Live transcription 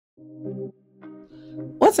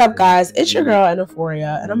What's up, guys? It's your girl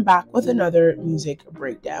Anaphoria, and I'm back with another music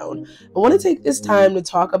breakdown. I want to take this time to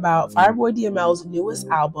talk about Fireboy DML's newest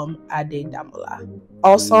album, Adedamola.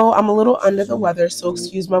 Also, I'm a little under the weather, so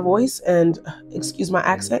excuse my voice and excuse my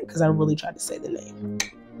accent because I really tried to say the name.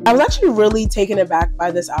 I was actually really taken aback by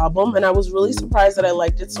this album, and I was really surprised that I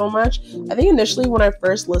liked it so much. I think initially when I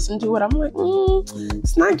first listened to it, I'm like,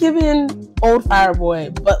 it's not giving old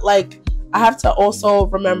Fireboy, but I have to also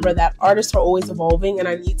remember that artists are always evolving, and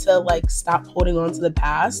I need to stop holding on to the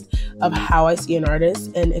past of how I see an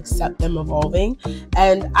artist and accept them evolving.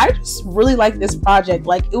 And I just really like this project.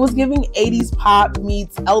 It was giving 80s pop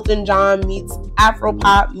meets Elton John meets Afro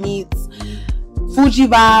Pop meets Fuji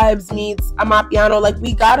vibes meets Amapiano.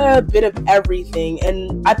 We got a bit of everything.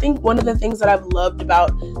 And I think one of the things that I've loved about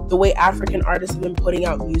the way African artists have been putting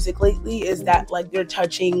out music lately is that they're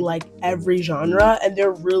touching every genre, and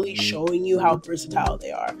they're really showing you how versatile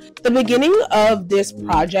they are. The beginning of this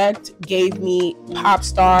project gave me pop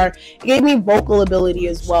star, it gave me vocal ability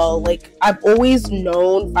as well. I've always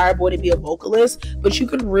known Fireboy to be a vocalist, but you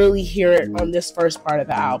could really hear it on this first part of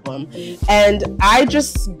the album. And I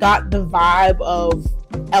just got the vibe of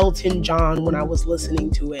Elton John when I was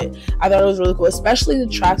listening to it. I thought it was really cool, especially the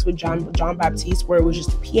tracks with John Baptiste, where it was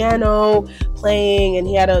just piano playing, and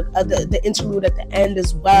he had the interlude at the end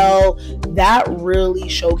as well. That really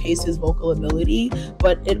showcased his vocal ability,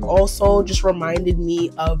 but it also just reminded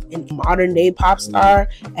me of a modern day pop star,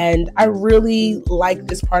 and I really like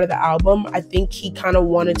this part of the album. I think he kind of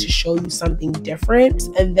wanted to show you something different.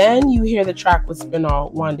 And then you hear the track with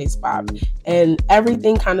Spinall, Wande's Bop, and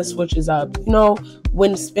everything kind of switches up.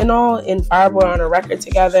 When Spinall and Fireboy are on a record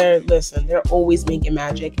together, listen, they're always making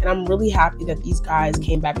magic, and I'm really happy that these guys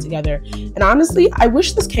came back together. And honestly, I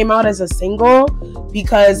wish this came out as a single,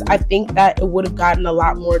 because I think that it would have gotten a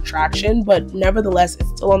lot more traction, but nevertheless, it's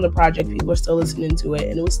still on the project. People are still listening to it,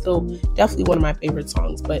 and it was still definitely one of my favorite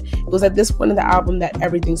songs. But it was at this point in the album that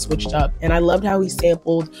everything switched up, and I loved how he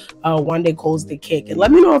sampled Wande Cole's The Kick. And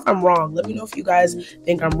let me know if I'm wrong. Let me know if you guys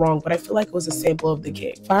think I'm wrong, but I feel like it was a sample of The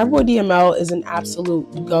Kick. Fireboy DML is an absolute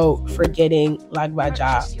goat for getting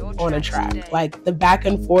Lagbaja on a track. The back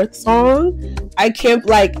and forth song, I can't,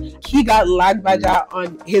 he got Lagbaja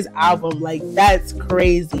on his album. That's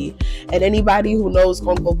crazy. And anybody who knows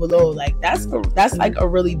Konko Below, that's a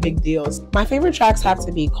really big deal. My favorite tracks have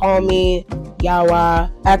to be Call Me,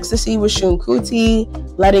 Yawa, Ecstasy with Shun Kuti,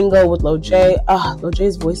 Letting Go with Lil J. Lil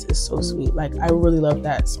J's voice is so sweet. I really love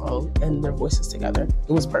that song and their voices together.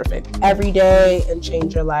 It was perfect. Every Day and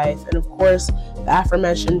Change Your Life, and of course the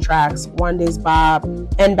aforementioned tracks Wande's Bop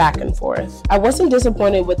and Back and Forth. I wasn't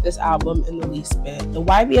disappointed with this album in the least bit. The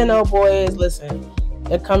YBNL boys, listen,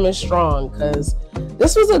 they're coming strong, because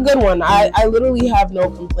this was a good one. I literally have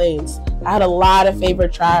no complaints. I had a lot of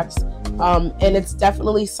favorite tracks. And it's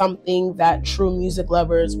definitely something that true music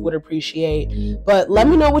lovers would appreciate. But let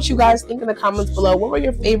me know what you guys think in the comments below. What were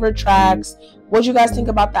your favorite tracks? What did you guys think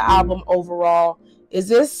about the album overall? Is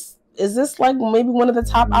this maybe one of the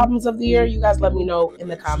top albums of the year? You guys let me know in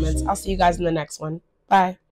the comments. I'll see you guys in the next one. Bye.